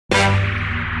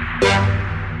What's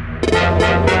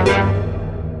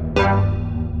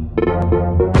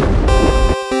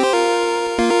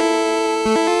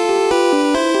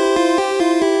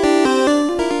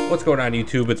going on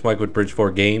YouTube? It's Mike with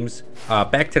Bridge4 Games.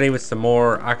 Back today with some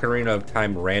more Ocarina of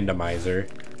Time Randomizer.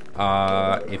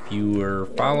 If you were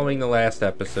following the last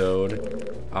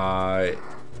episode, I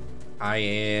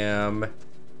am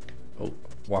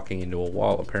walking into a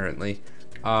wall apparently.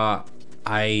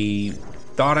 I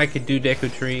thought I could do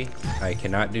Deku Tree. I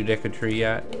cannot do Deku Tree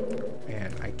yet.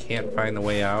 And I can't find the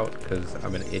way out because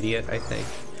I'm an idiot, I think.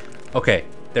 Okay,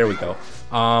 there we go.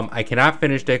 I cannot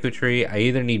finish Deku Tree. I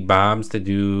either need bombs to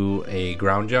do a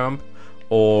ground jump,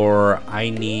 or I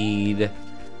need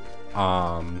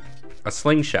a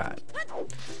slingshot.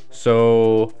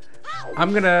 So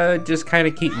I'm gonna just kind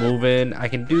of keep moving. I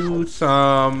can do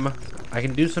some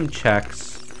checks.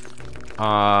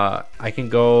 I can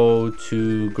go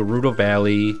to Gerudo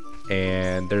Valley,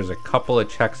 and there's a couple of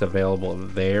checks available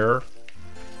there.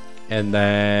 And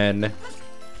then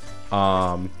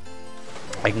I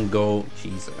can go,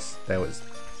 Jesus, that was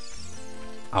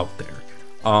out there.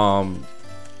 And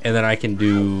then I can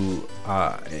do,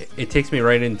 it takes me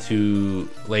right into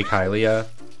Lake Hylia.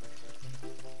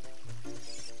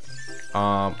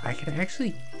 I can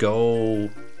actually go,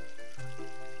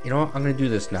 you know what, I'm gonna do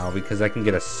this now because I can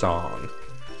get a song.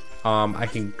 I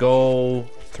can go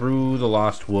through the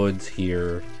Lost Woods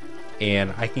here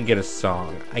and I can get a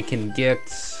song. I can get,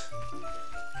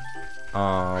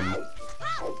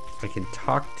 I can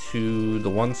talk to the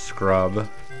one scrub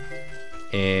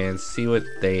and see what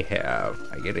they have.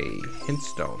 I get a hint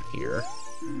stone here,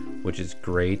 which is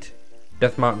great.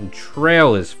 Death Mountain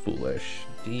Trail is foolish.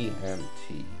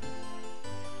 DMT.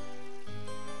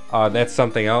 That's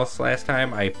something else. Last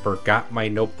time I forgot my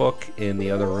notebook in the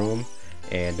other room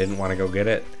and didn't want to go get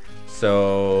it.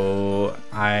 So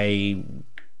I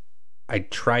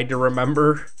tried to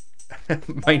remember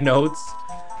my notes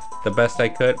the best I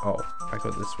could. Oh, if I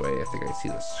go this way, I think I see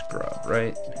the scrub,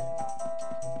 right?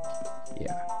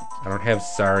 Yeah. I don't have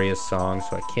Saria's song,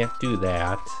 so I can't do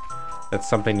that. That's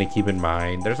something to keep in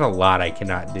mind. There's a lot I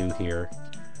cannot do here.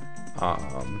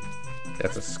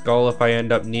 That's a skull if I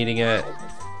end up needing it.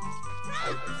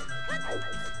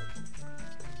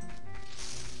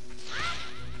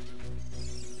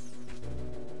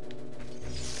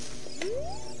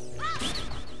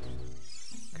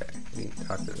 Okay, I need to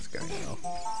talk to this guy now.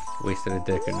 Wasted a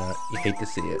dick or not. You hate to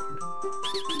see it.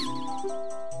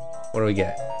 What do we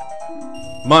get?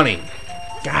 Money!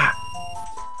 God!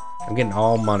 I'm getting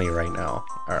all money right now.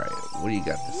 Alright, what do you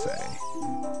got to say?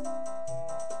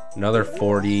 Another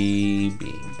 40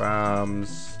 being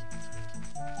bombs.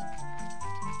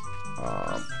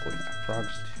 Oh yeah,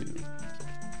 frogs too.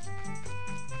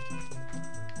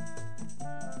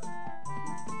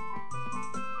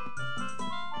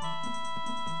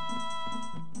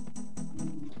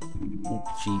 Oh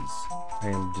jeez, I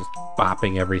am just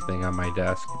bopping everything on my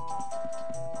desk.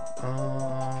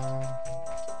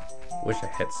 Wish I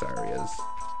had Saria's.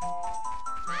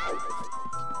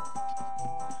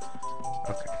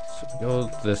 Okay, so we go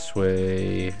this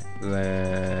way,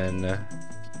 then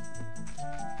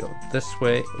go this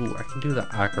way. Ooh, I can do the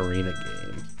Ocarina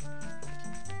game.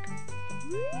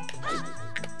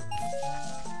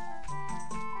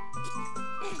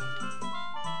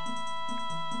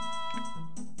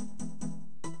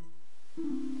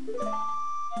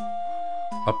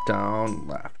 Up, down,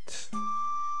 left.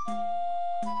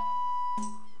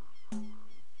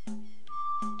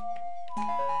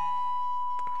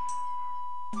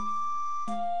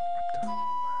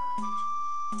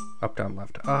 Up, down,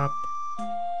 left, up.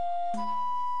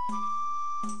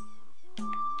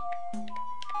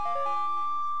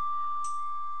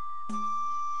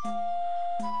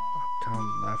 Up, down,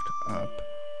 left, up,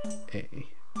 A.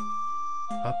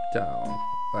 Up, down,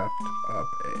 left, up,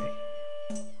 A.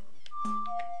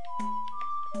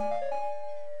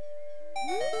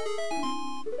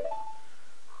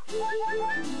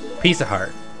 Piece of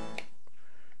heart.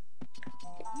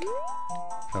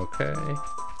 Okay.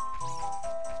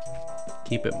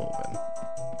 Keep it moving.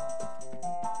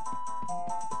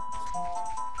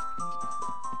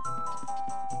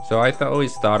 So I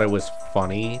always thought it was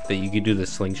funny that you could do the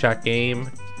slingshot game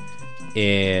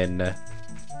in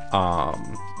what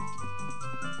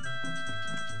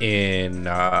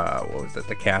was it,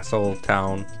 the castle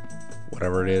town,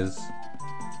 whatever it is,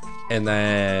 and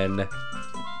then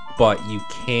but you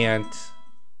can't.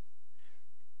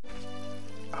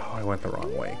 Oh, I went the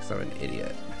wrong way because I'm an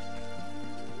idiot.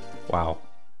 Wow,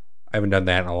 I haven't done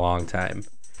that in a long time.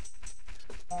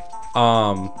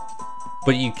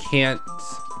 But you can't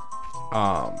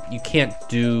you can't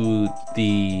do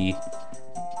the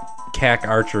cack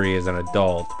archery as an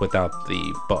adult without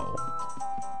the bow.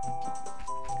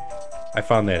 I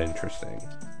found that interesting.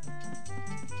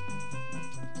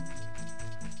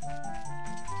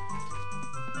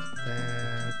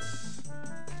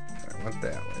 I went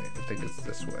that way. I think it's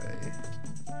this way.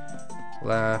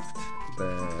 Left,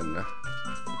 then right.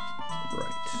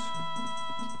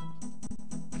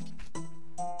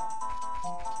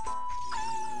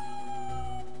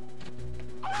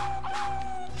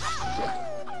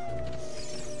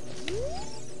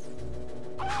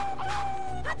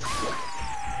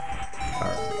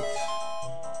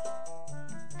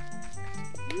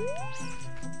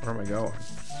 Where am I going?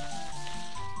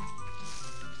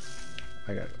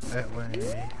 I gotta go that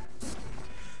way.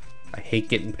 I hate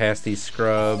getting past these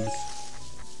scrubs.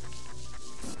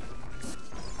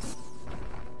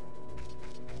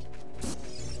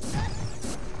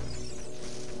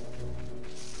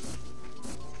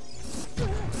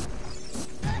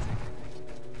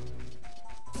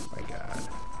 Oh my god.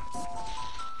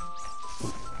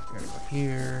 I gotta go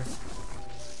here.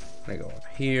 I go up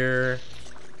here.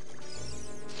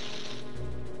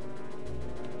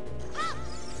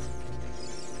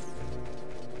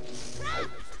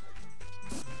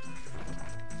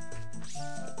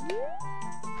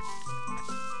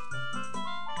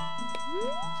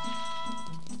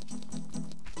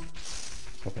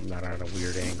 Hope I'm not on a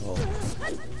weird angle.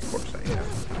 Of course I am.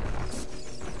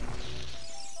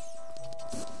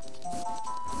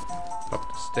 Up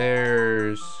the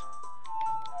stairs.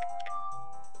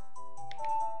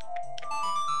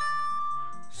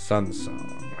 Sun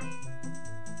Song.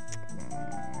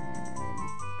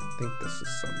 I think this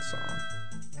is Sun Song.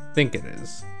 I think it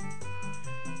is.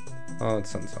 Oh, it's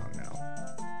Sun Song now.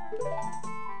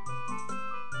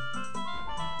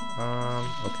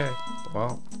 Okay.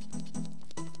 Well.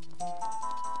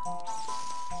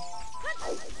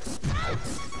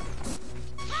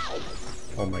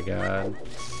 Oh my god.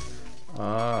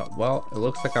 Well, it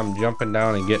looks like I'm jumping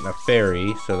down and getting a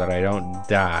fairy so that I don't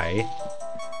die.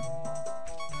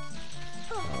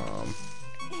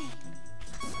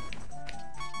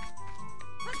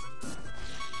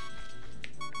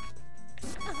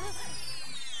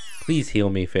 Please heal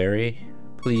me, fairy.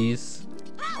 Please.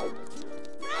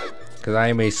 Because I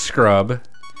am a scrub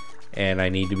and I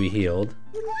need to be healed.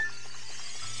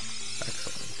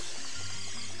 Excellent.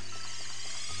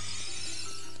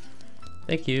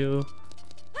 Thank you.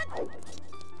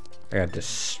 I got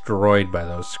destroyed by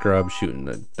those scrubs shooting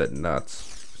the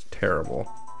nuts. It's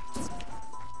terrible.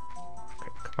 Okay,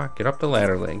 come on, get up the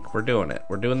ladder, Link. We're doing it.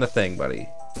 We're doing the thing, buddy.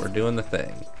 We're doing the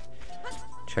thing.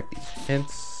 Check these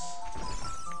hints.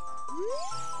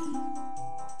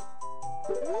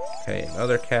 Okay,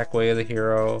 another cack way of the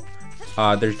hero.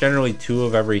 There's generally 2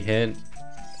 of every hint.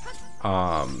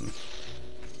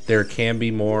 There can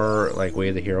be more like way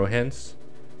of the hero hints.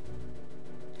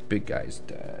 Big guy's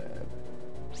dead.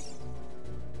 It's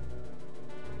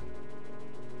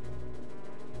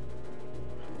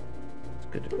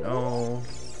good to know.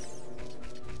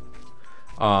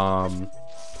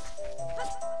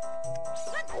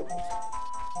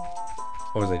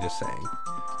 What was I just saying?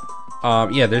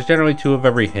 Yeah, there's generally 2 of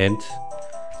every hint.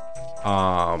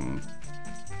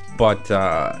 But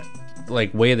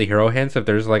like way of the hero hints, if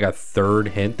there's like a 3rd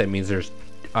hint, that means there's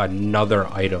another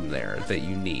item there that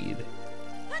you need.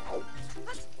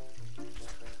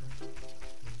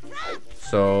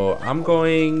 So I'm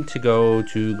going to go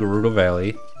to Gerudo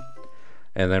Valley,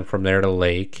 and then from there to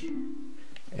Lake,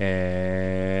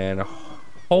 and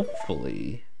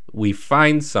hopefully we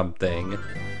find something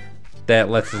that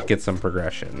lets us get some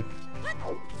progression.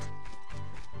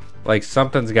 Like,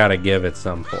 something's got to give at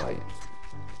some point.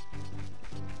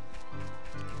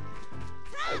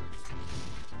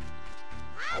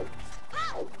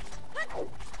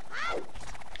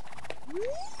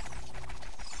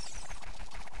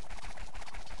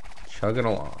 Chugging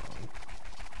along.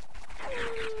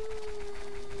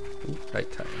 Ooh,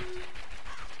 tight time.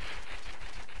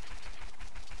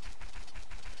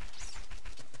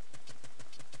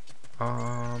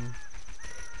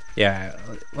 Yeah,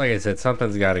 like I said,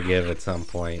 something's got to give at some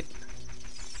point.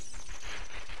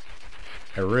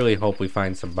 I really hope we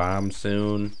find some bombs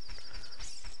soon.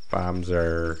 Bombs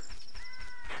are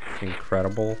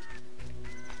incredible.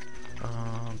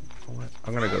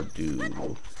 I'm gonna go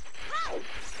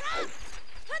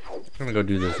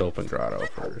do this open grotto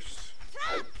first.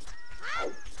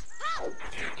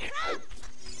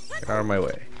 Get out of my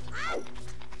way.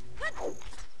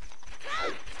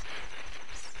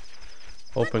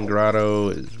 Open grotto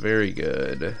is very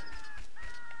good.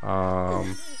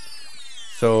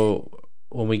 So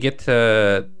when we get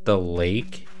to the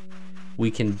lake, we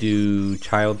can do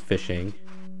child fishing.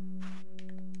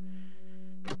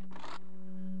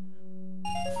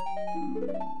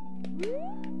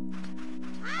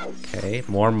 Okay,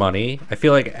 more money. I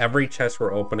feel like every chest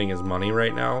we're opening is money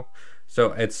right now.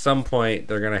 So at some point,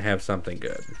 they're going to have something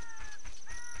good.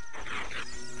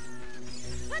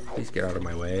 Please get out of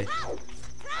my way.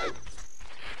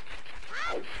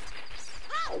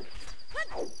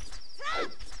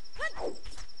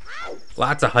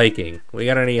 Lots of hiking. We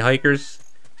got any hikers?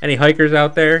 Any hikers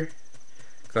out there?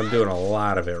 Because I'm doing a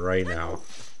lot of it right now.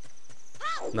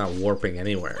 I'm not warping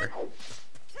anywhere.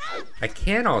 I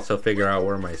can also figure out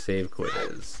where my save quit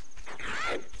is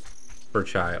for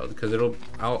child, because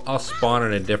I'll spawn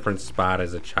in a different spot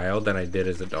as a child than I did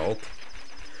as adult.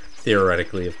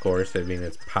 Theoretically, of course. I mean,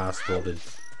 it's possible to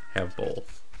have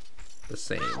both the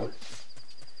same.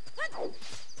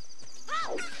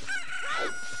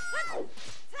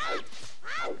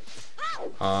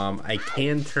 I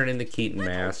can turn in the Keaton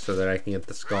mask so that I can get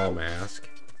the skull mask.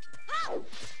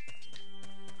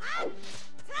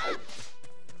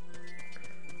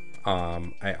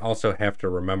 I also have to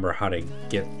remember how to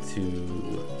get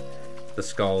to the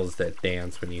skulls that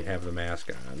dance when you have the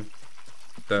mask on.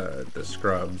 The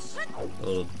scrubs, the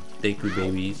little Deku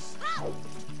babies. Come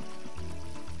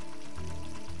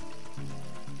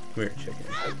here, chicken.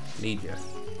 Need ya.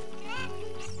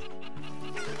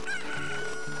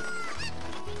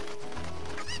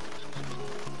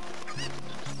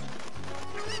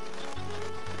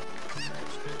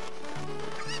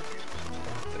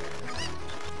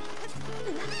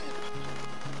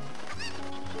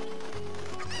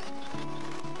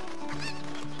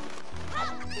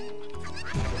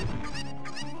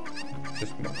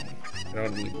 Just money. I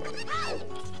don't need money.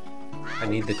 I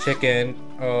need the chicken.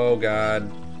 Oh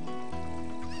god.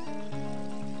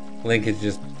 Link is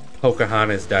just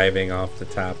Pocahontas diving off the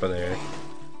top of there.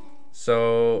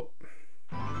 So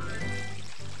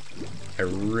I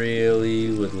really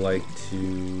would like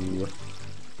to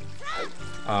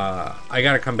I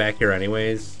gotta come back here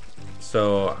anyways.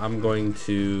 So I'm going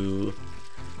to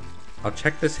I'll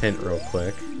check this hint real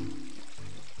quick.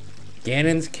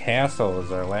 Ganon's Castle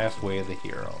is our last Way of the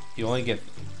Hero. You only get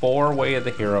 4 Way of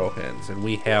the Hero hints, and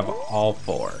we have all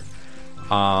 4.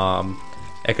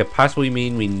 It could possibly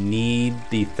mean we need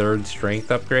the 3rd strength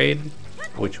upgrade,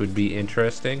 which would be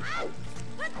interesting.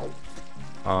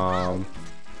 Man,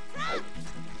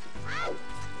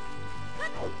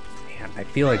 I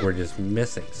feel like we're just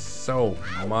missing so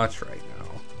much right now.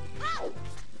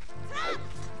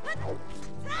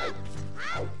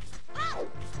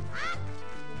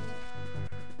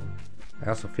 I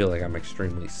also feel like I'm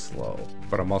extremely slow,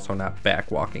 but I'm also not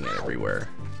back walking it everywhere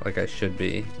like I should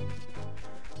be.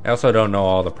 I also don't know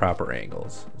all the proper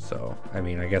angles, so I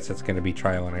mean, I guess it's going to be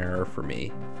trial and error for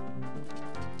me.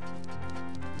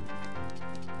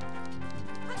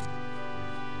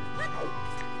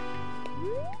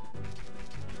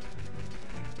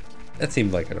 That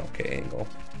seemed like an okay angle.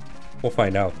 We'll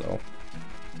find out though.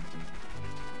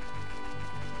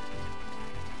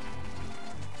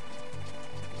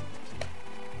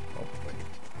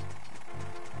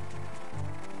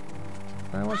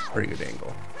 That was a pretty good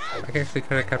angle. I actually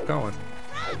could have kept going.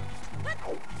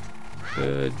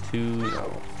 Good to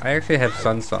know. I actually have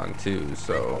Sun Song too,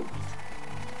 so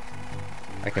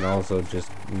I can also just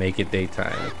make it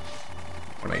daytime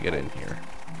when I get in here.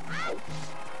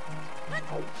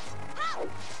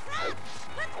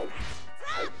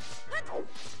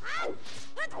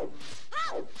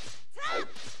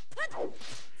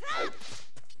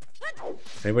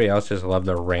 Anybody else just love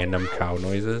the random cow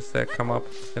noises that come up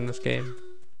in this game?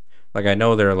 Like, I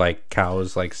know there are like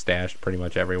cows like stashed pretty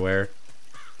much everywhere,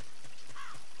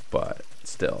 but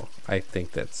still, I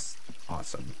think that's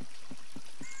awesome.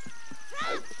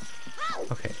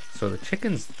 Okay, so the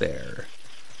chicken's there,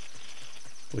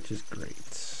 which is great.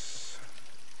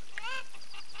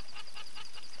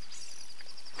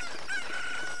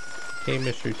 Okay,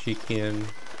 Mr. Chicken.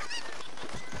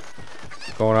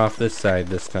 Going off this side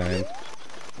this time.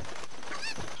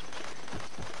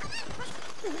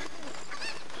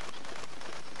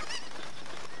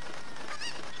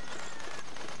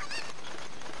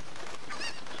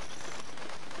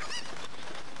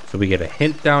 So we get a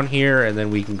hint down here, and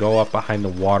then we can go up behind the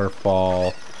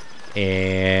waterfall,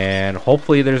 and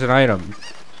hopefully there's an item.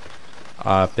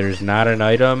 If there's not an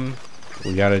item,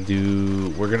 we gotta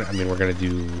do. We're gonna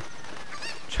do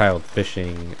child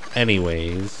fishing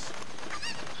anyways.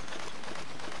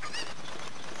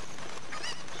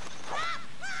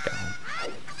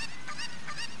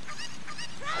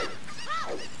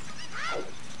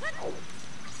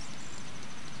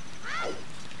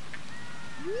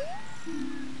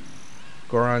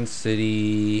 Goron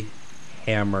City,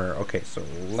 hammer. Okay, so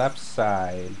left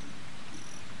side,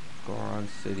 Goron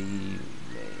City,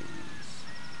 maze.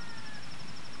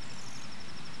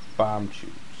 Bomb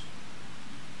tubes.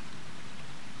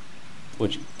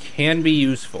 Which can be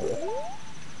useful.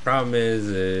 Problem is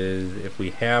if we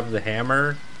have the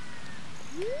hammer,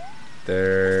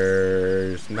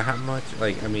 there's not much,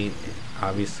 like, I mean, it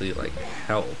obviously, like,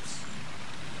 helps.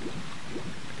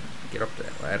 Get up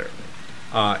that ladder.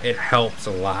 It helps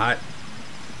a lot,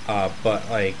 but,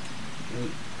 like,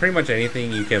 pretty much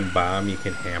anything you can bomb, you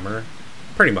can hammer.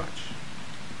 Pretty much.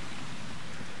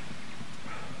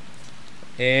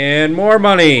 And more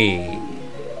money!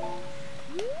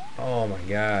 Oh my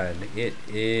god, it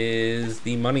is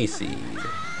the money seed.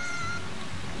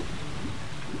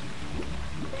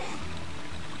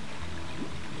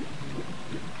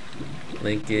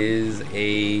 Link is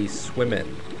a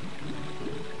swimmin'.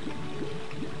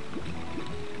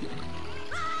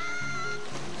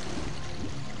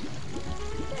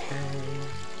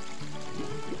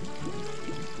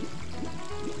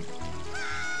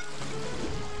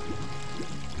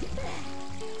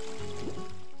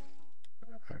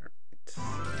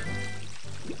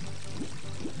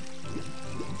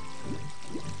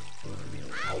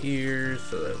 Here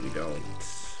so that we don't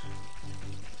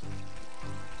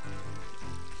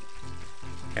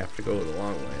have to go the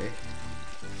long way.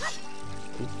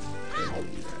 Oops,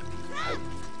 didn't do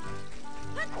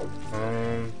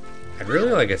that. I'd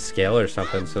really like a scale or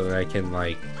something so that I can,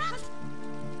 like,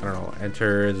 I don't know,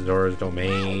 enter the Zora's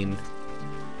domain,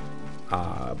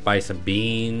 buy some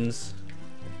beans.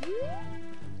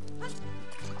 What's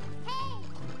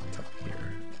up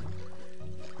here?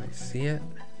 Can I see it?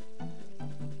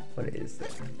 What is that?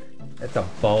 That's a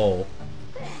bow.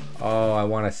 Oh, I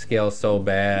want a scale so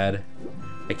bad.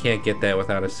 I can't get that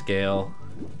without a scale.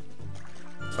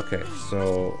 Okay,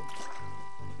 so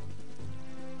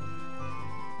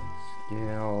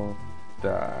scale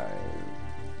dive.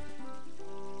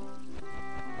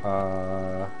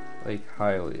 Lake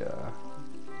Hylia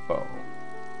bow.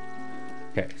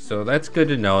 Okay, so that's good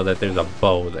to know that there's a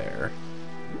bow there.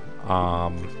 I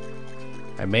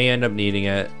may end up needing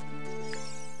it.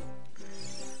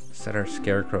 Set our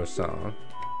Scarecrow song.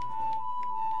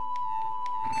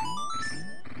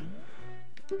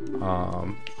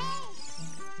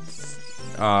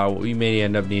 We may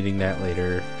end up needing that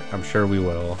later. I'm sure we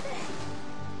will.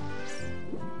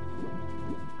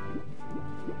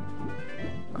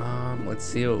 Let's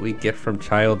see what we get from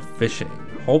child fishing.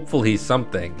 Hopefully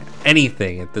something,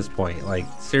 anything at this point. Like,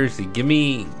 seriously, give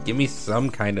me some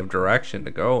kind of direction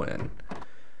to go in.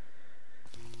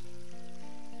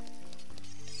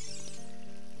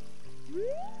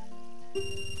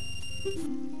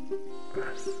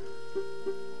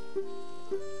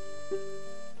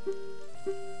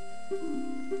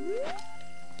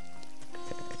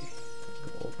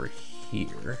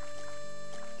 Here.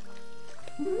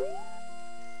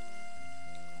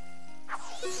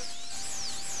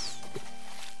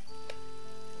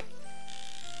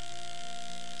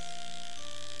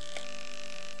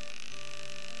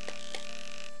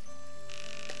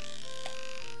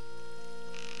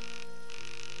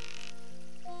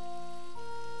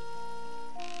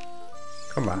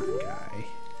 Come on, guy.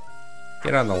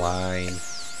 Get on the line.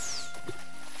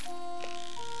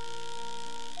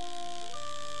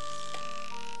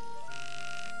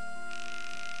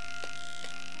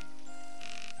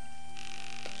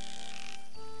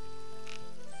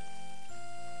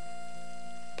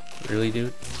 Really,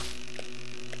 dude?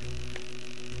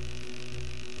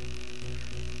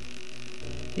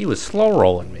 He was slow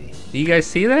rolling me. Do you guys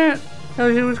see that?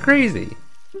 It was crazy.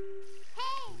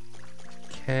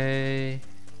 Okay.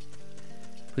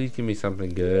 Please give me something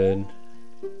good.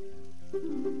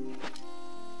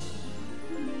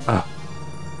 Ah.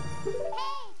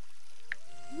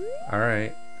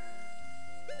 Alright.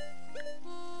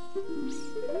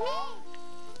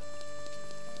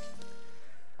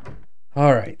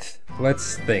 Alright,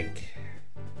 let's think.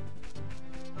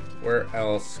 Where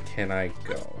else can I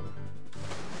go?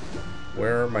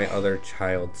 Where are my other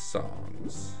child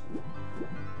songs?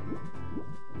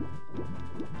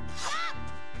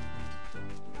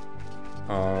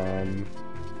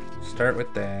 Start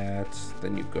with that,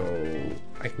 then you go...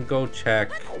 I can go check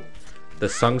the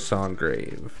Sung Song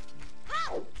Grave.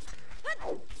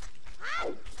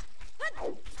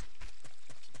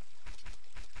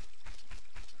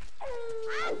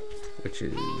 Which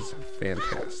is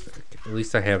fantastic. At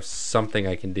least I have something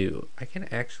I can do. I can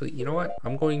actually, you know what?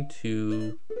 I'm going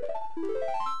to...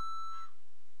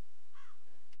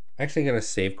 actually gonna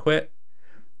save quit.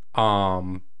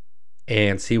 And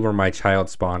see where my child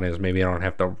spawn is. Maybe I don't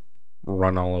have to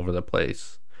run all over the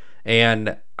place.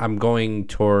 And I'm going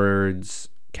towards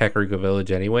Kakariko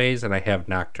Village anyways, and I have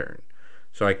Nocturne.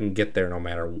 So I can get there no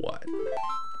matter what.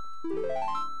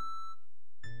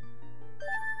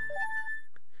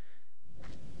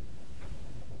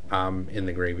 I'm in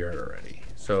the graveyard already.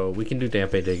 So we can do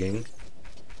Dampe digging.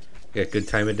 Get good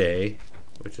time of day,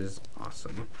 which is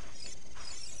awesome.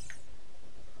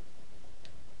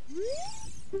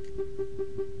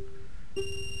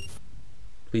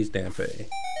 Please Dampe.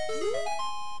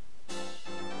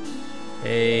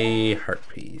 A heart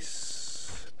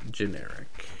piece.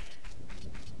 Generic.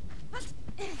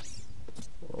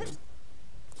 Whoa.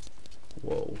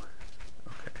 Whoa.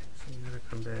 Okay, so you gotta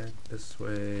come back this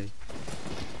way.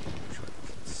 Which one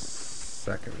is the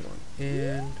second one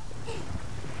in?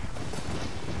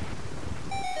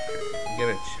 Okay, get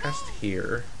a chest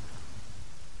here.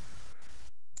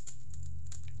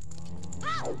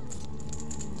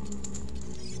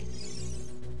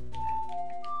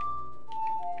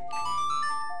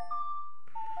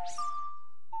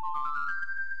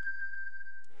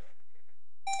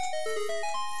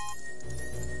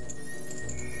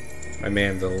 My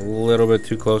man's a little bit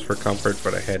too close for comfort,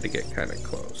 but I had to get kind of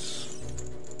close.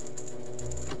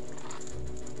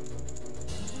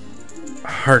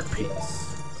 Heart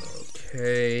piece.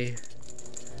 Okay.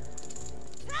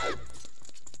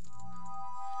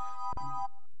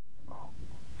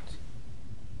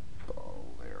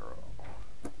 Bolero.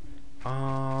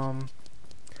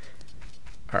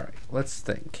 Alright, let's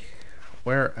think.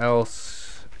 Where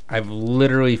else? I've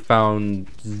literally found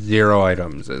 0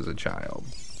 items as a child.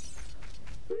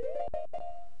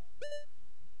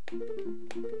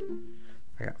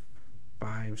 I got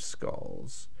 5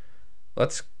 skulls.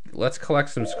 Let's collect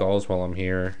some skulls while I'm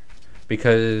here,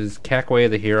 because Cackway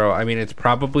the hero, I mean, it's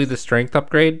probably the strength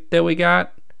upgrade that we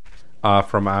got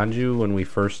from Anju when we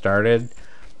first started,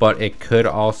 but it could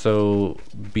also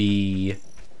be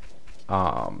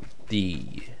the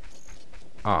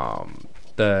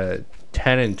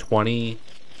 10 and 20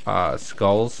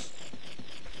 skulls.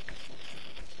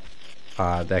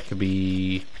 That could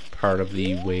be part of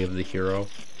the way of the hero.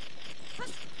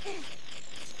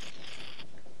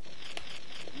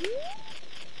 Oh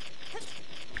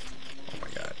my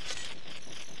god.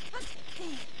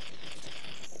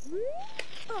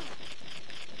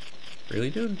 Really,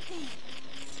 dude?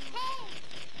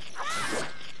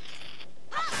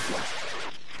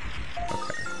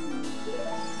 Okay.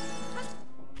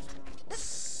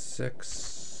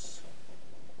 6.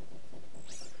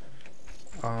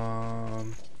 Yo.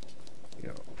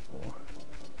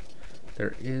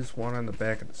 There is one on the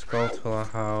back of the Skulltula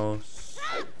house.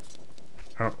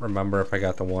 I don't remember if I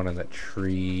got the one in the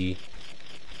tree.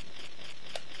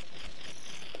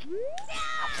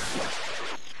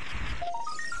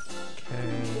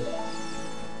 Okay.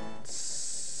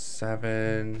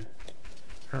 7.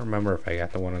 I don't remember if I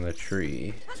got the one on the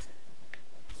tree.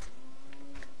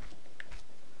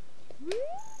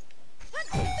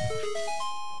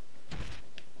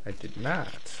 I did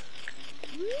not.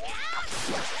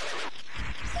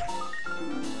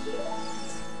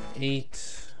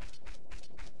 8.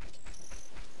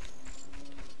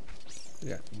 We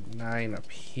got 9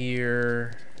 up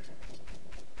here.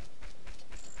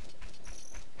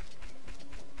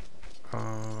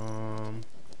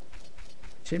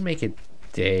 Should make it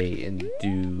day and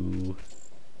do.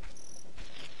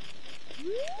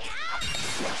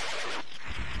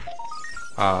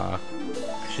 I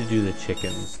should do the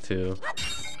chickens too.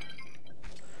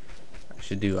 I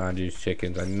should do Anju's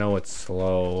chickens. I know it's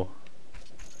slow,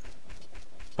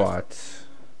 but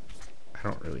I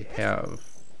don't really have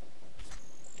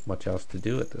much else to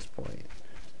do at this point.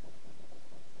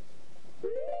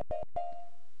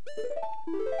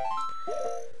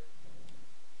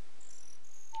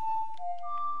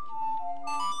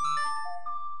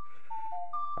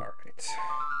 All right.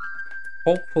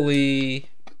 Hopefully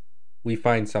we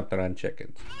find something on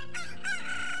chickens.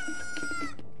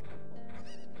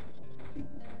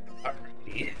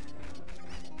 Alrighty.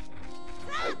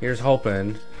 Here's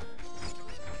hoping.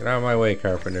 Get out of my way,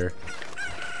 Carpenter.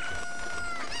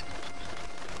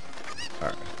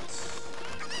 Alright.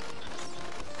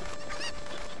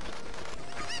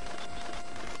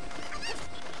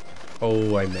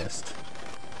 Oh, I missed.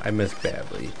 I missed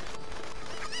badly.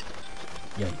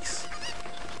 Yikes.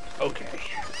 Okay.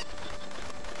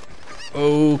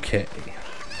 Okay.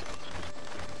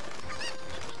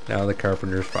 Now the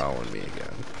carpenter's following me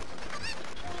again.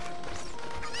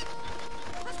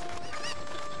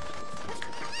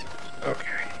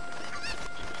 Okay.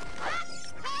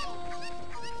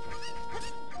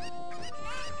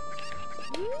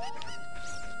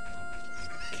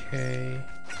 Okay.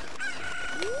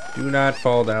 Do not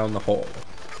fall down the hole.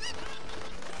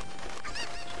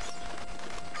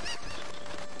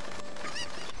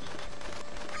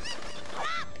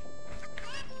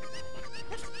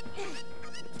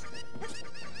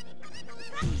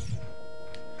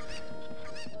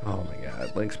 Oh my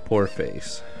god, Link's poor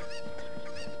face.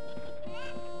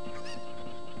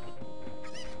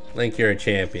 Link, you're a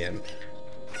champion.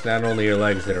 It's not only your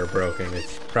legs that are broken,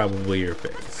 it's probably your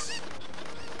face.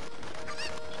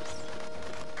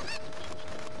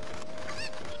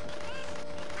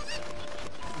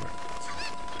 Right.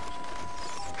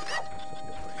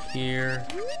 Here.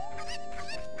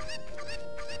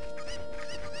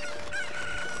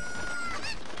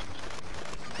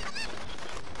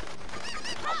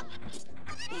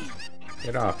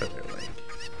 Get off of there, Link.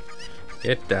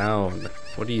 Get down.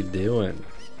 What are you doing?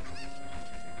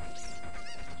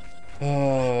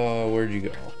 Oh, where'd you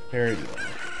go? There you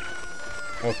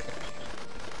are. Okay.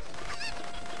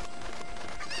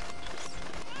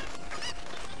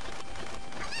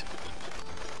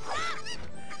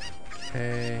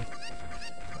 Okay.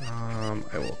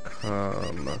 I will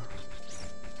come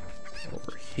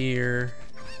over here.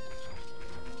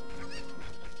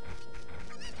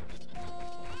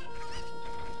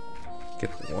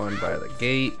 Get the one by the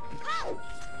gate.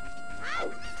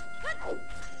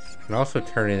 And also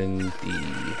turn in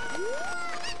the...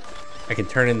 I can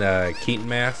turn in the Keaton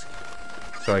mask.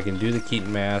 So I can do the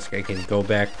Keaton mask. I can go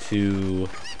back to...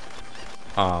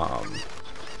 I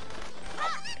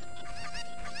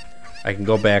can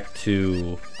go back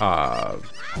to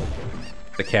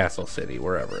the castle city,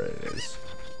 wherever it is.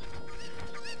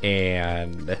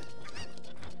 And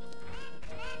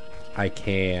I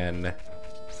can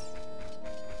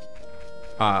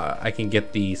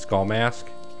get the skull mask.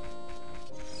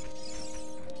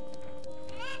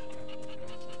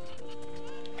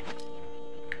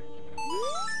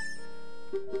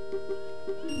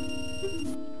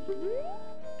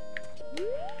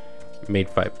 Made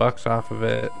 $5 off of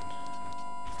it.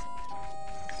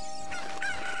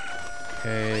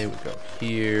 Okay, we go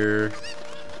here.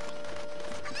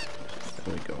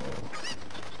 Then we go.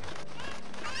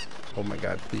 Oh my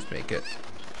god, please make it.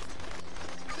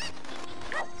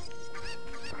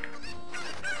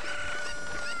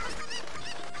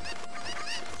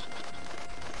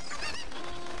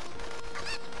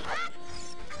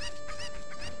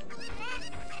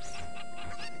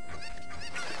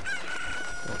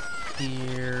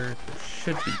 Here, there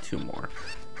should be 2 more.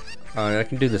 I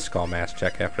can do the skull mask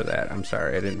check after that. I'm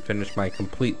sorry, I didn't finish my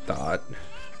complete thought.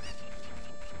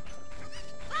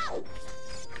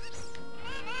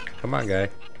 Come on, guy.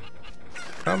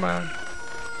 Come on.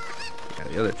 Yeah,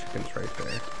 the other chicken's right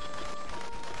there.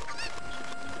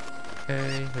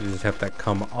 Okay, I just have to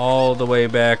come all the way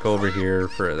back over here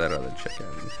for that other chicken.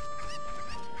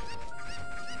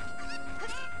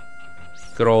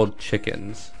 Good old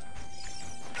chickens.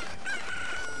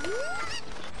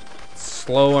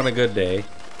 Slow on a good day.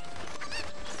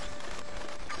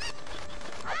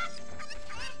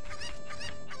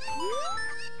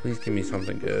 Please give me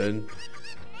something good.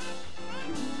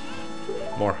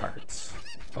 More hearts.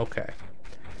 Okay.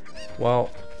 Well,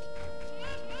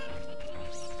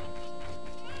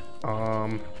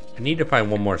 I need to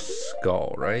find one more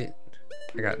skull, right?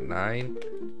 I got 9.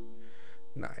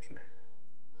 9.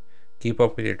 Keep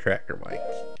up with your tracker, Mike.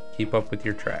 Keep up with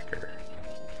your tracker.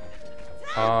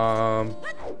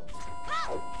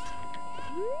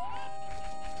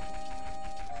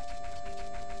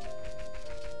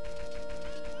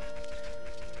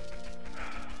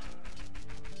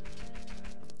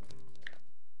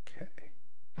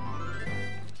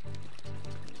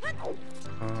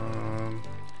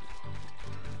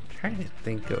 Trying to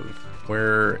think of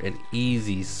where an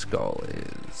easy skull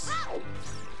is.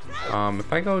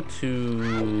 If I go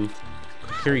to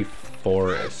Kokiri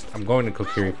Forest, I'm going to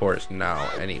Kokiri Forest now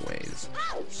anyways.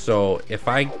 So if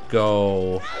I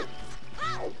go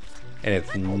and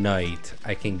it's night,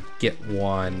 I can get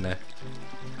one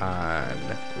on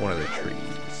one of the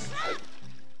trees.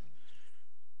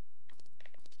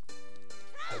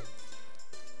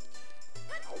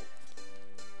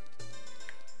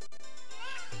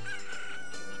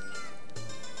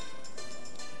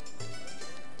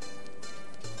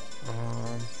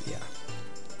 Yeah.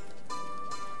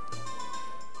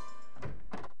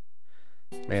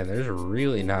 Man, there's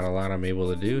really not a lot I'm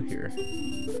able to do here.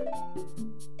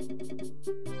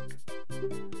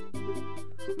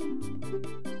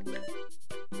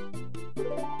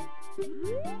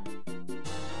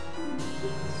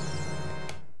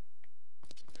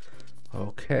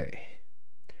 Okay.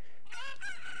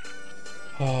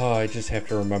 Oh, I just have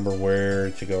to remember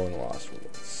where to go in the Lost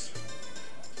Woods.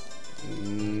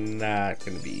 not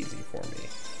gonna be easy for me.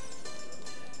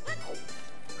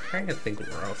 I'm trying to think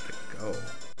where else to go.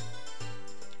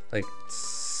 Like,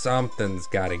 something's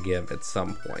gotta give at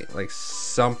some point. Like,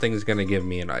 something's gonna give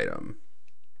me an item.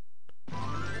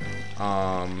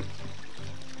 I'm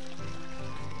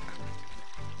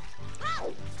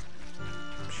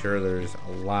sure there's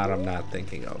a lot I'm not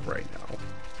thinking of right now.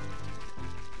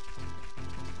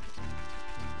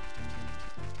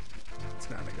 It's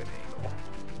not a good angle.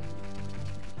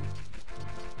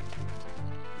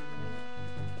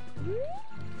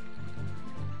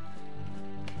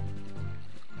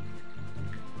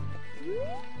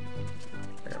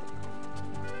 There.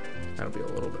 That'll be a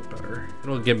little bit better.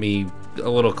 It'll get me a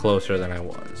little closer than I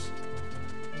was.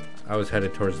 I was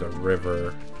headed towards the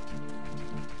river.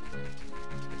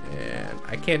 And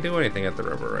I can't do anything at the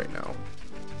river right now.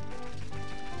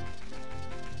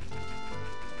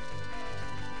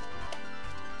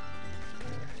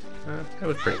 That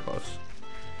was pretty close.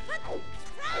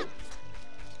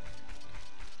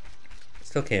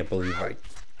 Still can't believe I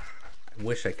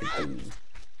wish I could do.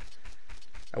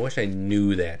 I wish I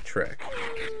knew that trick.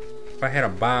 If I had a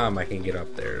bomb, I can get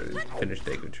up there and finish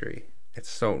Dago Tree. It's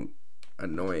so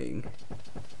annoying.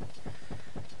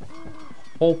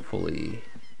 Hopefully,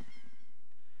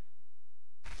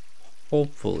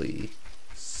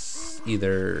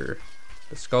 either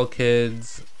the Skull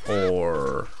Kids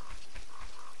or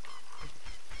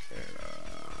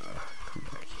come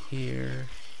back here.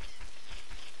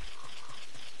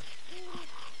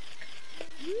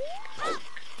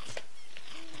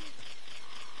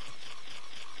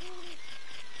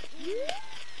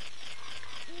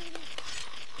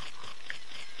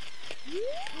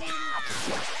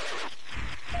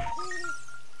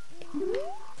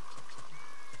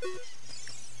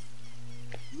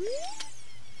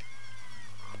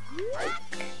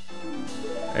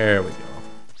 There we go.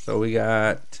 So we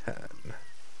got 10.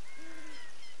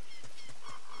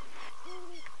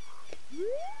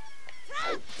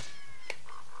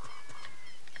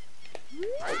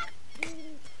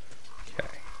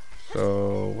 Okay.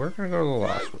 So we're gonna go to the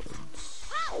Lost Woods.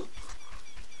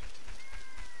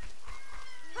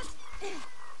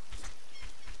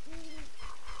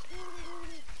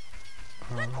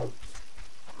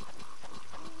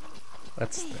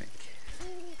 Let's think.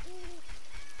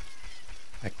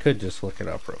 I could just look it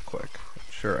up real quick. I'm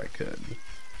sure I could.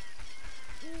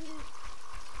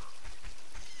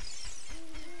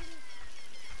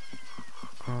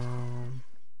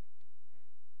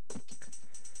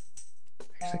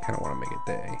 Actually, I kind of want to make it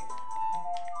day.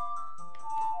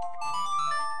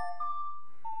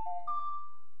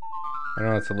 I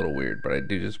know it's a little weird, but I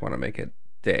do just want to make it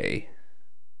day.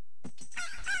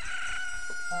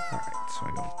 Alright, so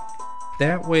I go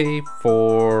that way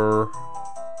for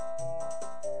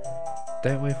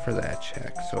that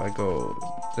check. So I go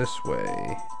this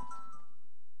way.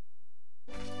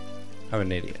 I'm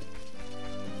an idiot.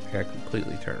 I gotta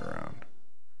completely turn around.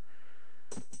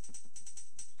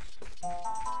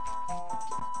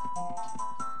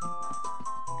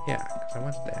 Yeah, 'cause I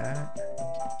want that.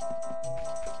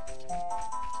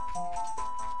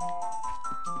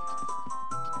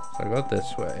 So I go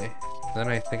this way. Then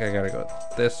I think I gotta go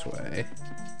this way.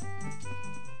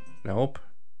 Nope.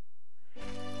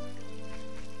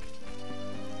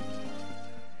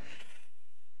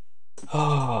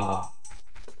 Oh,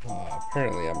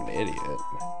 apparently I'm an idiot.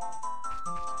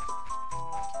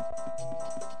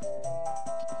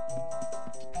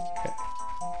 Okay.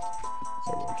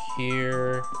 So go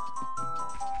here.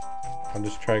 I'll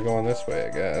just try going this way, I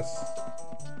guess.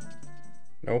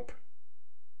 Nope.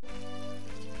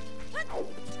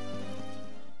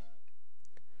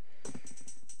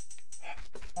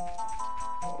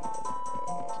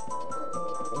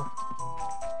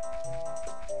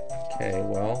 Okay,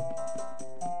 well,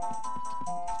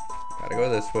 gotta go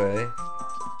this way.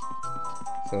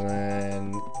 So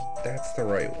then that's the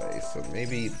right way. So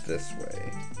maybe this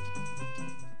way.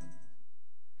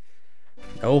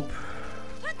 Nope.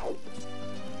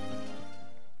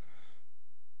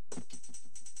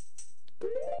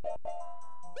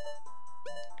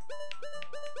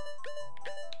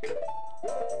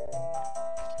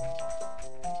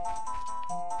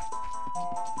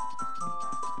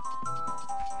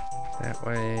 That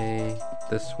way,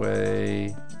 this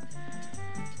way,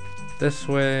 this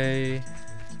way,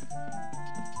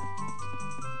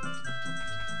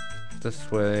 this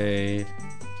way,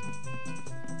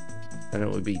 then it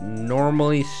would be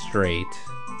normally straight.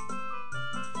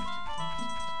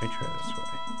 Let me try this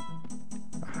way.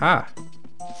 Aha!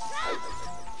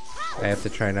 I have to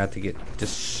try not to get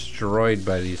destroyed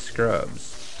by these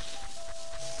scrubs.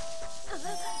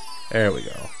 There we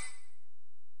go.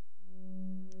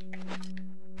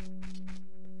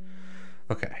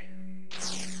 Okay.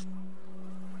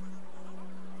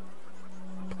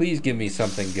 Please give me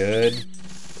something good.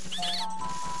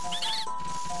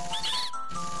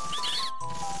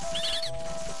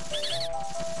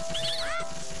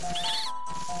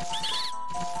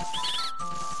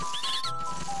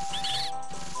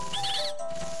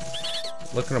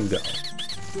 Look at him go.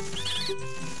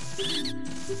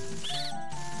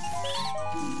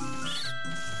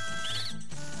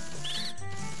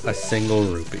 A single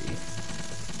rupee.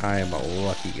 I am a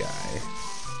lucky guy.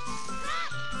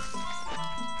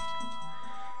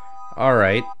 All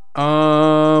right.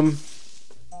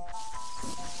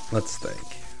 Let's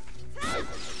think.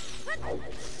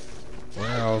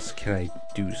 Where else can I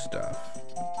do stuff?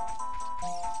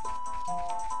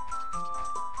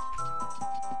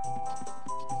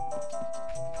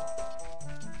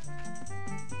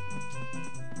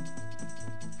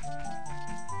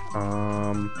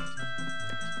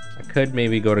 I could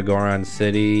maybe go to Goron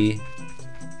City.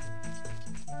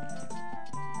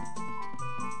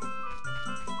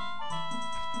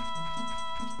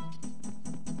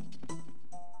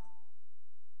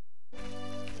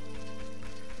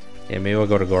 Yeah, maybe we'll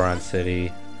go to Goron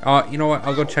City. You know what?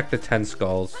 I'll go check the 10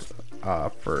 skulls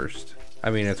first. I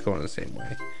mean, it's going the same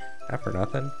way. Not for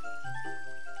nothing.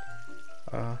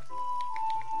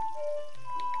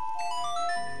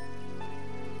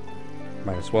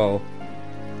 Might as well.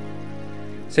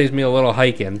 Saves me a little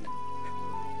hiking.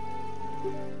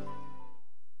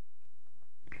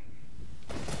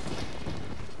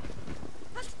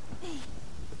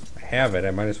 I have it.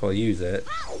 I might as well use it.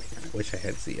 I wish I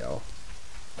had ZL.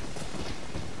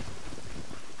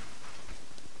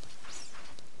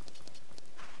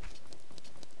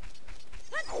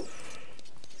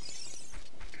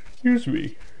 Excuse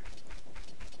me.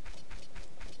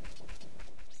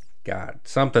 God,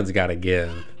 something's got to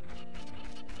give.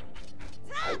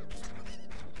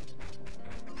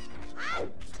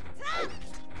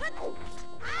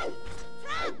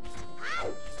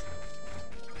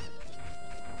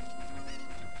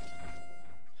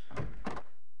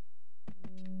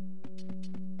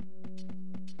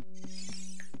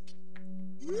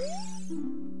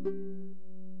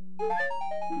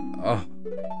 Oh.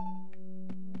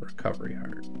 Recovery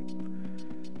heart.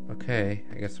 Okay,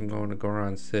 I guess I'm going to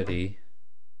Goron City.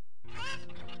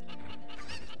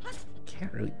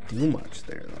 Can't really do much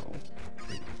there though.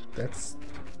 That's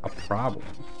a problem.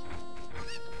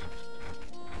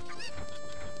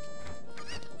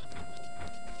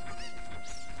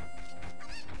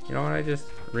 You know what I just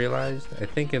realized? I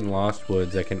think in Lost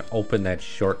Woods I can open that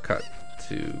shortcut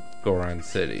to Goron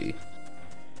City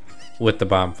with the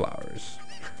bomb flowers.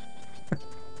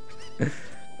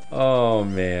 Oh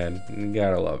man, you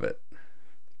gotta love it.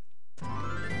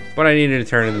 But I needed to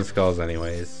turn in the skulls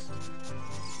anyways.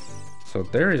 So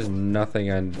there is nothing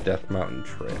on Death Mountain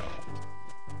Trail.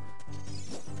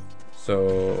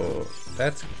 So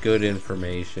that's good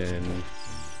information.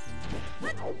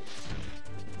 Oh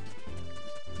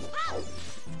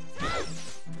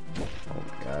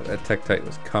my god, that Tektite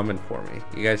was coming for me.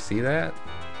 You guys see that?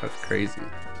 That's crazy.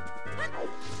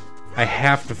 I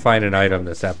have to find an item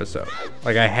this episode.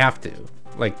 Like, I have to.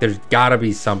 Like, there's gotta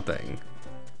be something.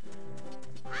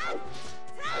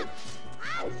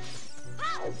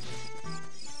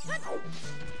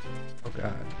 Oh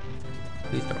god.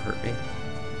 Please don't hurt me.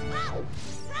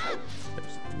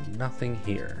 There's nothing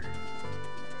here.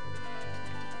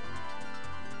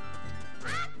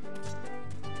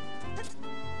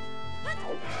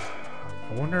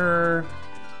 I wonder...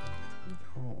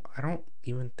 Oh, I don't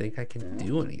even think I can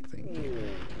do anything here.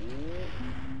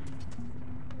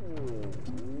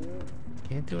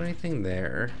 Can't do anything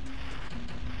there.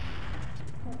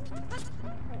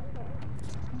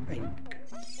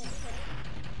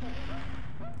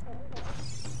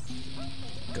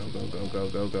 Go, go, go, go,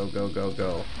 go, go, go, go,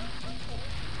 go.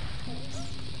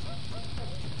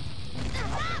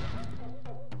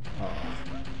 Oh.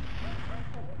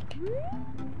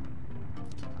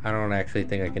 I don't actually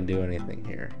think I can do anything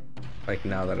here. Like,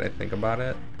 now that I think about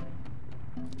it.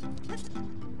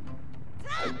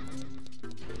 I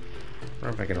wonder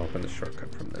if I can open the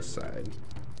shortcut from this side.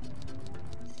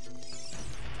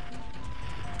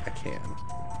 I can.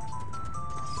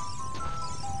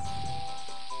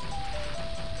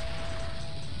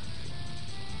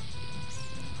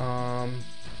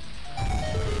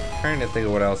 Trying to think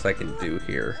of what else I can do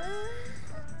here.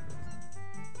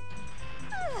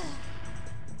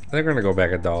 They're gonna go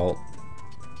back adult.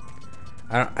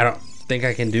 I don't think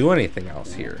I can do anything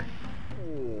else here.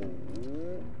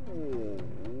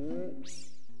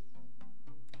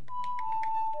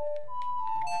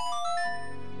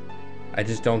 I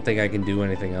just don't think I can do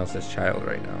anything else as child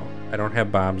right now. I don't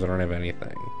have bombs. I don't have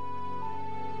anything.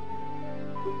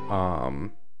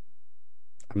 I'm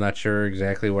not sure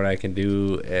exactly what I can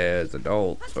do as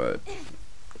adult, but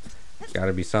it's got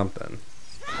to be something.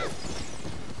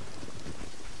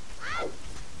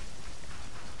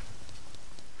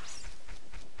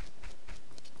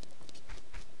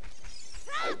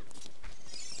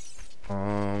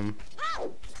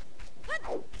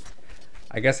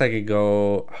 I guess I could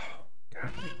go. Oh,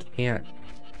 God, I can't.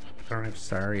 I don't have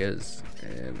Sarias,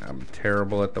 and I'm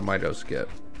terrible at the Mito skip.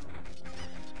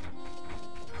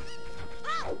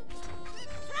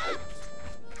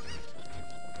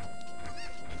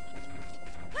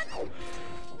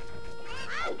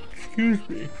 Excuse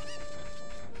me.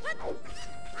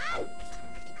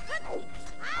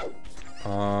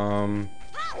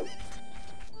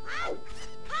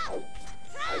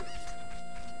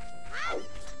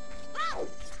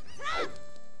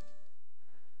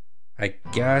 I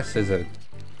guess as an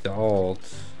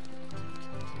adult,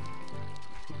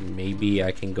 maybe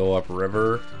I can go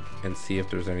upriver and see if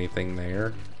there's anything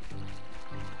there.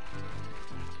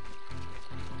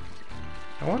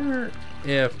 I wonder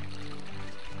if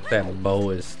that bow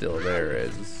is still there.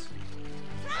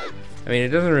 I mean, it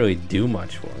doesn't really do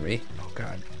much for me. Oh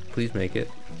God, please make it.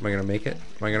 Am I gonna make it?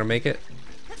 Am I gonna make it?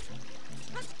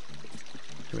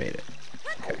 I made it.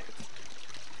 Okay.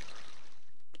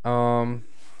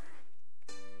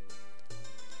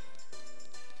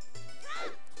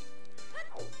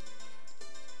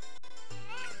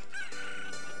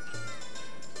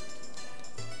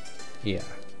 Yeah,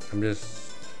 I'm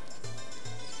just...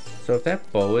 So if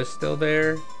that bow is still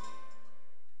there,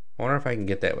 I wonder if I can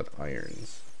get that with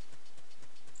irons.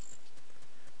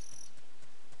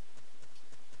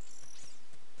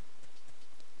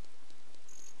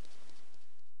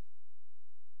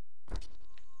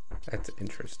 That's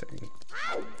interesting.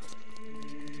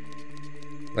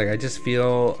 Like, I just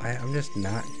feel... I'm just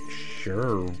not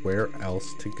sure where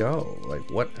else to go. Like,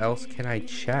 what else can I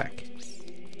check?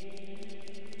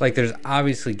 Like, there's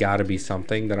obviously got to be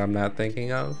something that I'm not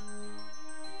thinking of.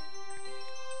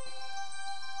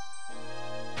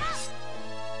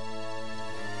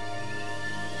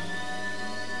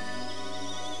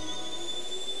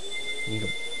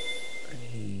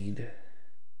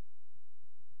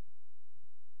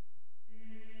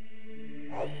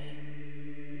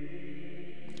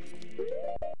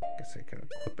 I can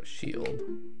equip a shield.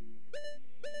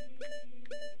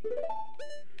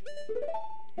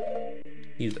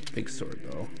 Use a big sword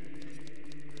though.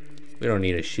 We don't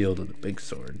need a shield with a big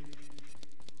sword.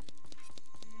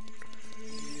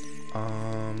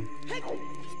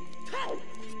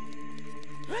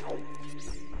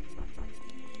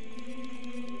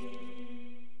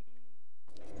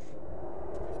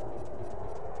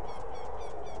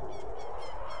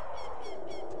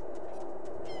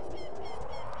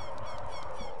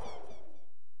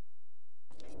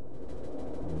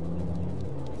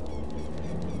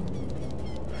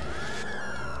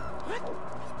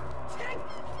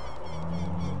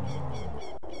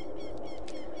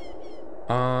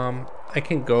 I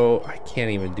can go. I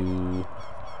can't even do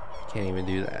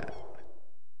that.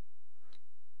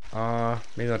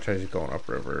 Maybe I'll try just going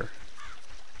upriver.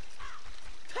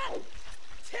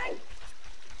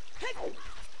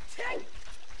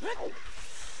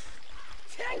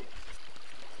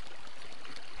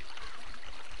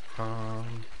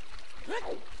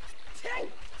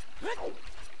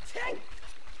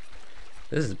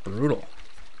 This is brutal.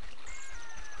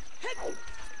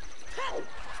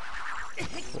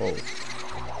 Whoa.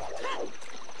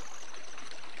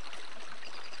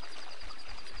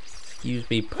 Excuse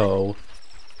me, Poe.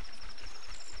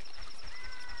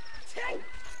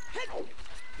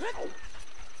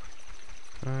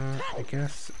 I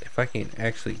guess if I can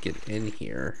actually get in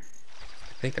here,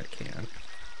 I think I can.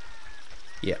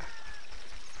 Yeah.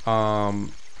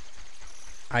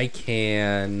 I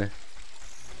can.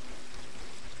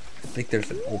 I think there's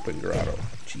an open grotto.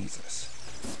 Jesus.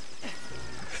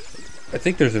 I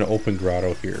think there's an open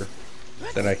grotto here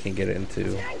that I can get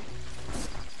into.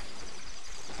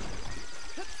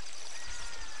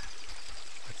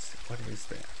 Let's see, what is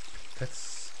that?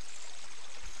 That's...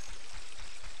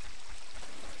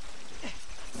 I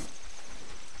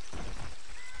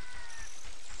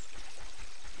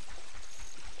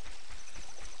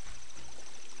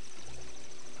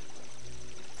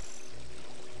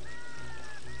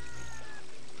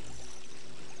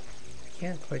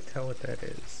can't quite tell what that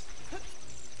is.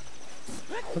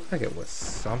 Looked like it was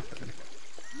something.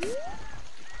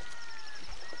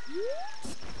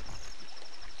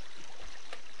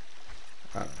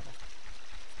 I don't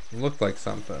know. Looked like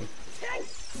something.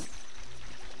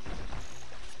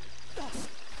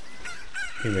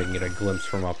 Maybe I can get a glimpse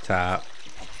from up top.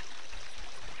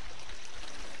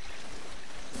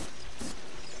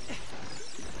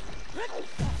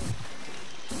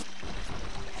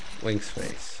 Link's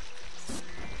face.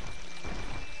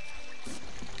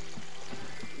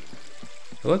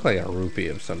 It looked like a rupee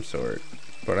of some sort,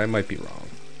 but I might be wrong.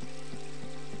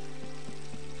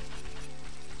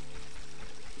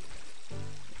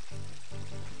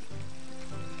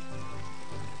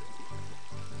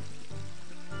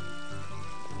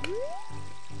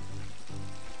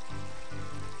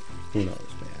 Who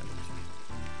knows, man?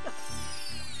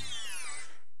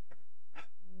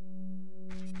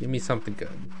 Give me something good.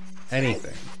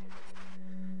 Anything.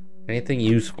 Anything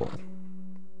useful.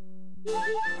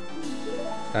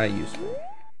 Not useful.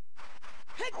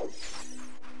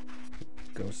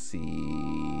 Go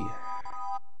see.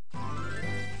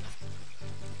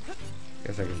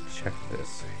 Guess I can check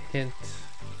this hint.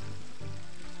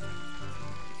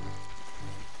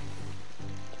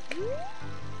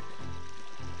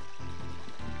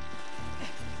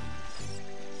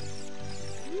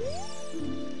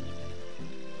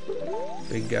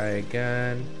 Big guy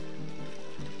again.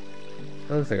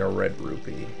 That looks like a red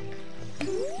rupee.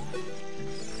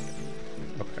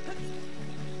 Okay.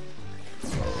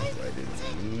 Oh, I did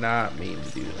not mean to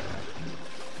do that.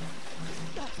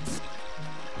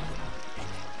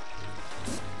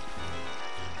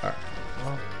 Alright,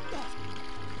 well.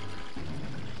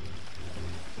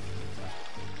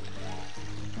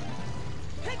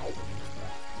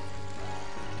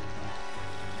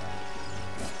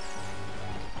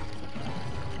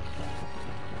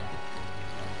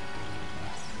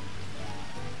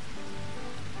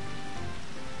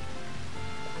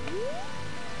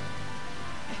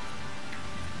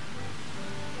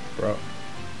 Bro.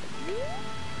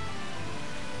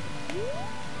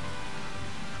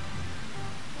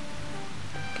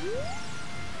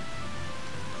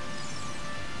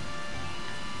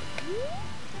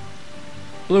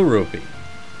 Blue rupee.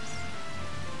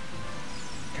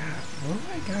 God, what do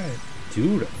I gotta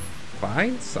do to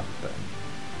find something?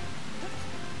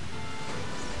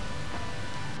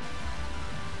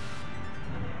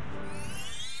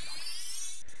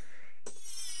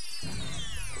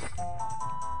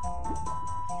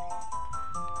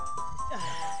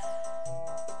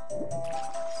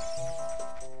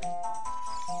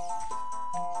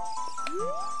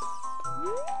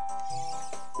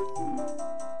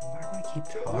 Keep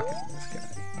talking to this guy.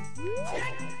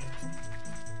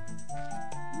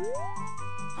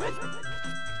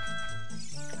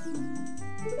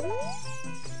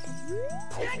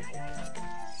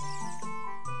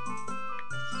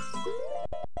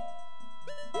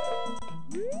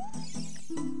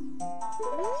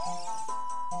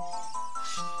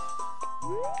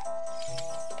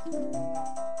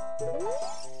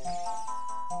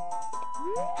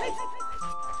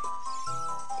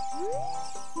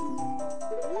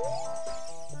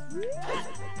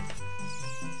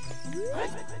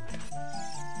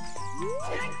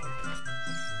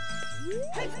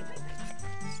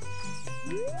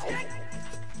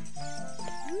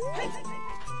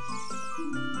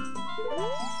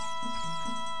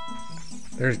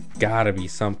 There's gotta be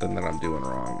something that I'm doing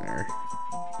wrong there.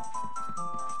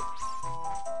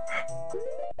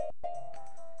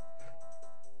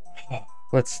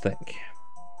 Let's think.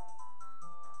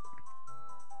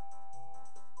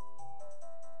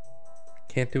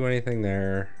 Can't do anything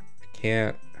there. I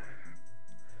can't.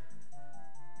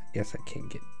 I guess I can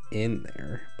get in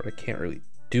there, but I can't really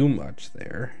do much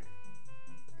there.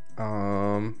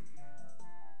 I'm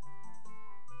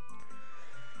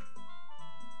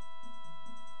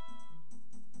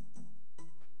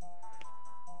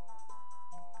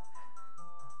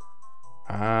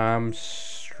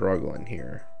struggling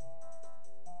here.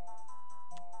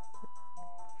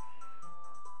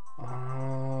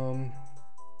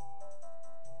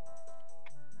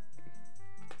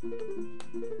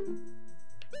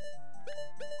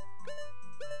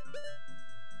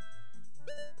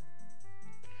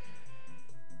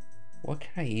 What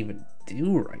can I even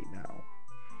do right now?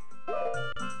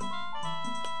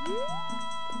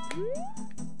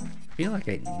 I feel like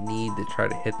I need to try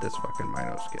to hit this fucking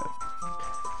Mino skip.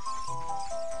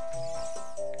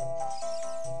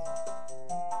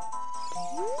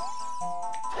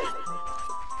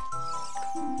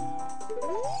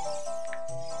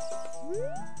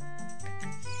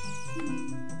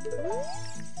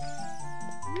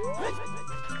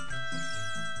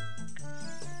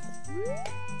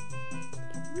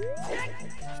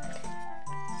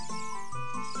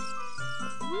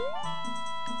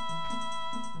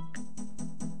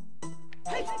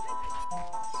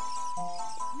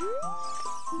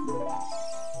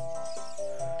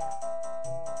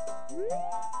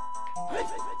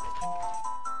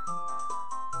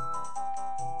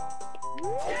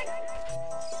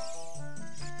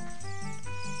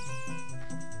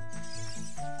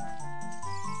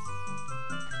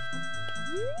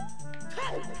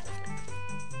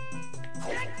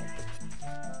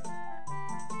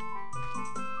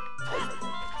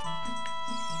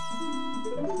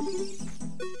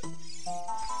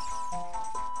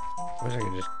 wish I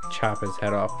could just chop his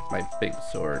head off with my big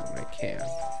sword, and I can't.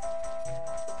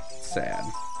 It's sad.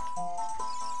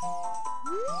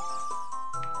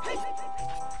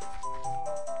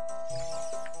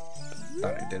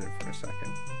 Thought I did it for a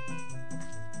second.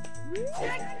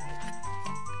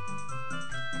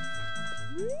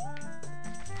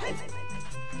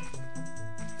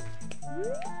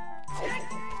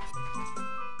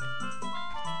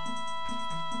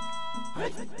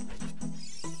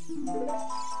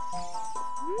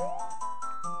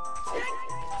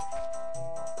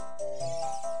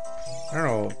 I don't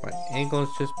know if my angle is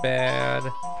just bad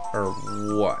or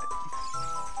what.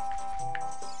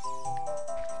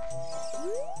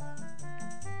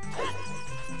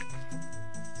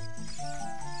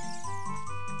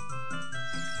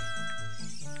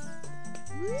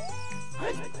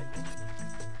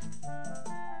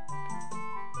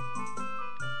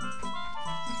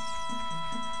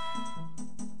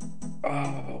 Oh,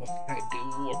 what can I do?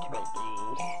 What can I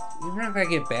do? Even if I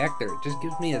get back there, it just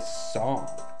gives me a song.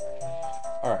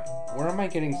 Alright, where am I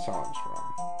getting songs from?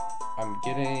 I'm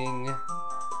getting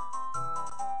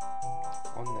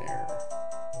one there,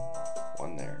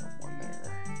 one there, one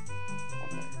there,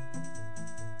 one there.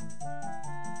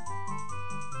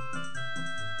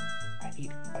 I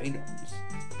need items.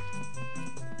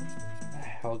 How the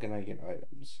hell can I get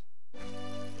items?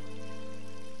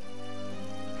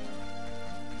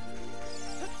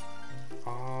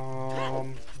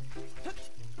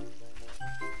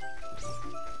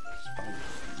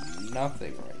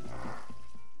 Nothing right now.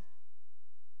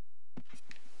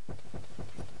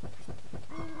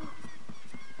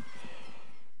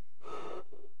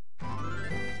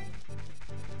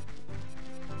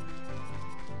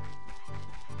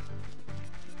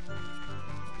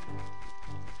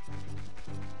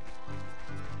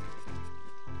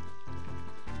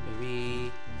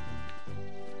 Maybe.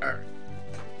 All right.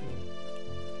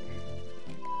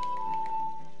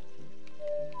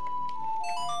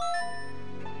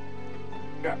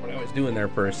 Forgot what I was doing there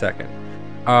for a second.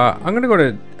 I'm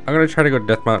gonna try to go to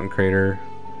Death Mountain Crater,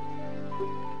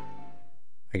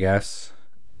 I guess.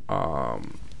 Oh,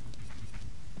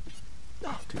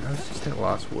 dude, I was just in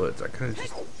Lost Woods. I could have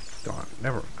just gone.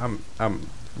 Never. I'm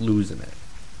losing it.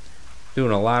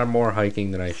 Doing a lot more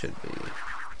hiking than I should be.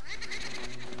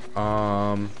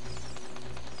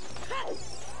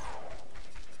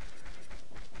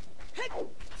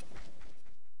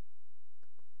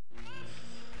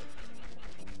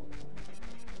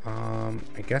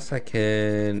 I guess I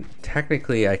can,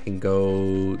 technically I can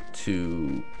go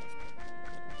to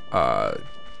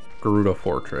Gerudo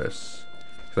Fortress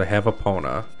because I have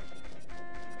Epona,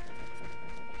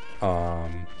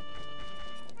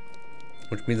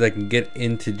 which means I can get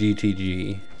into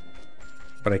GTG,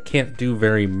 but I can't do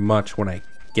very much when I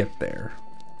get there.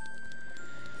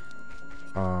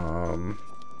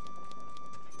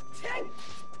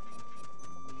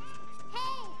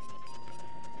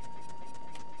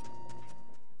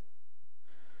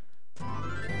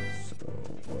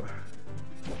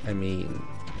 I mean,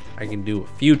 I can do a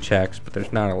few checks, but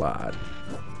there's not a lot.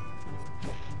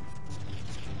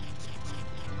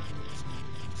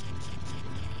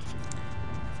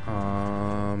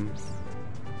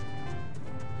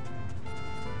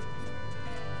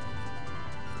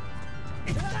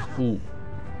 Ooh.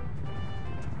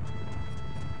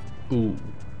 Ooh.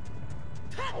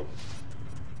 I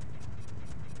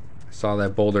saw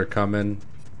that boulder coming.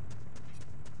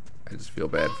 I just feel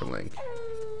bad for Link.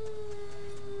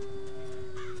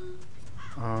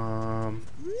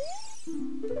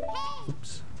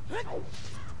 Oops.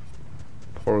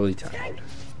 Poorly timed.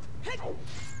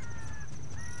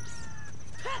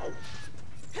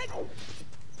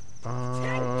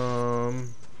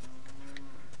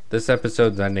 This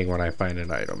episode's ending when I find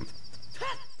an item.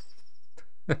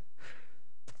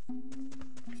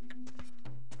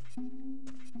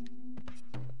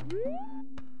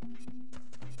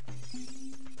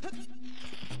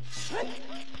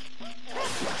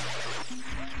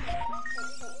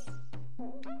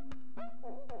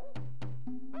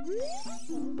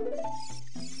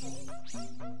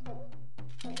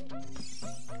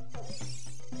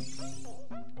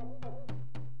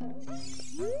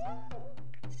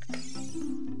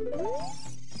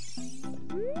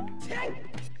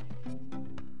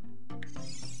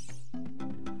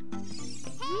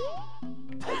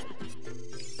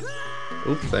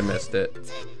 Oops, I missed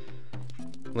it.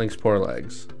 Link's poor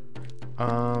legs.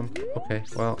 Okay,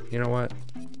 well, you know what?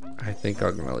 I think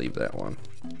I'm gonna leave that one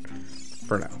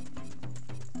for now.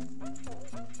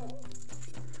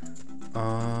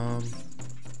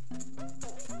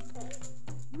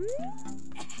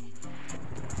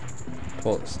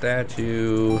 Pull the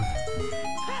statue.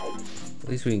 At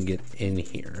least we can get in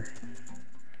here.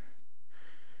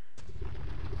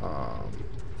 I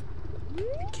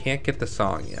can't get the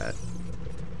song yet.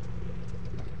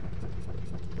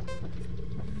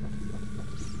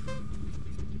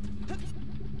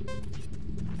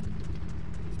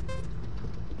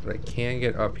 But I can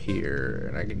get up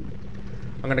here, and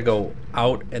I'm gonna go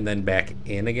out and then back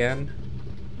in again.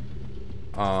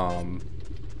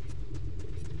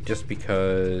 Just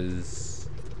because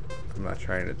I'm not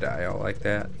trying to die out like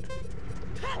that.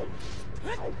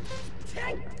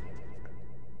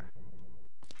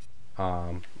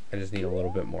 I just need a little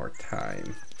bit more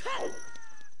time.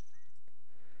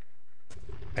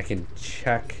 I can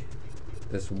check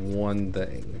this one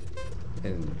thing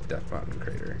in Death Mountain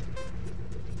Crater.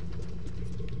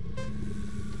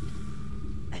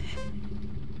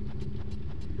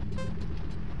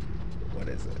 What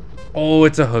is it? Oh,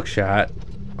 it's a hook shot.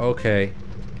 Okay.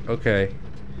 Okay.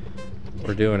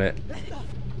 We're doing it.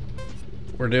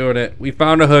 We're doing it. We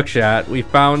found a hook shot. We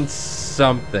found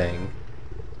something.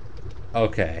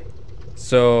 Okay.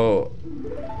 So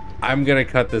I'm gonna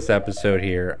cut this episode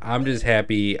here. I'm just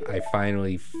happy I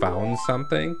finally found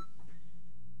something.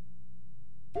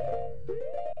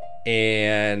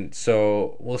 And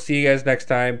so we'll see you guys next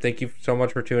time. Thank you so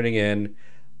much for tuning in.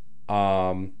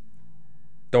 Don't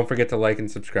forget to like and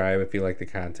subscribe if you like the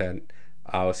content.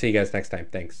 I'll see you guys next time.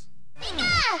 Thanks.